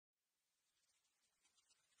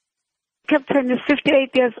captain is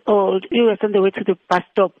 58 years old. He was on the way to the bus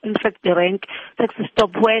stop, in fact the rank taxi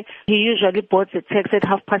stop where he usually boards a taxi at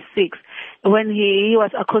 6:30 when he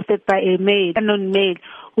was accosted by a unknown male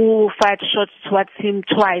who fired shots towards him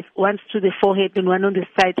twice, once to the forehead and one on the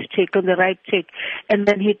side cheek, on the right cheek, and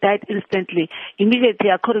then he died instantly. Immediately,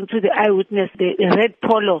 according to the eyewitness, the red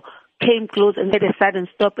Polo came close and made a sudden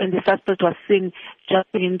stop, and the suspect was seen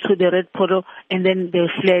jumping into the red Polo, and then they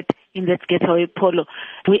fled in that getaway Polo.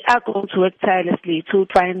 We are going to work tirelessly to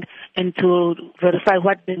find and to verify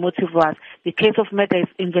what the motive was. The case of murder is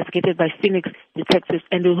investigated by Phoenix detectives,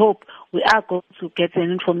 and we hope we are going to get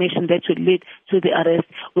an information that will lead to the arrest.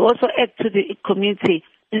 We also act to the community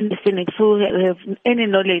in the Phoenix who have any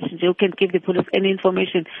knowledge, who can give the police any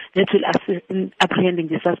information that will assist in apprehending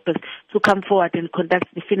the suspects, to come forward and contact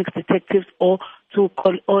the Phoenix detectives or to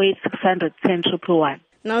call 0800 10 111.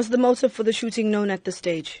 Now, is the motive for the shooting known at this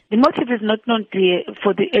stage? The motive is not known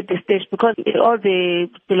at this stage because all the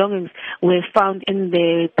belongings were found in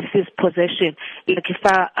the deceased's possession, like a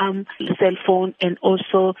firearm, cell phone, and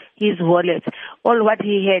also his wallet. All what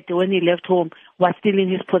he had when he left home was still in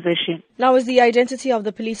his possession. Now, is the identity of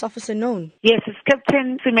the police officer known? Yes, it's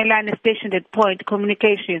Captain Simelane, stationed at Point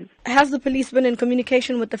Communications. Has the police been in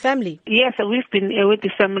communication with the family? Yes, we've been with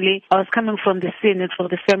the family. I was coming from the scene and from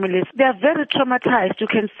the families. They are very traumatized. You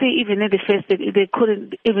can see even in the face that they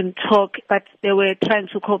couldn't even talk, but they were trying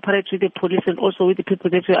to cooperate with the police and also with the people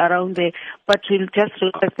that were around there. But we'll just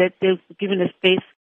request that they've given a space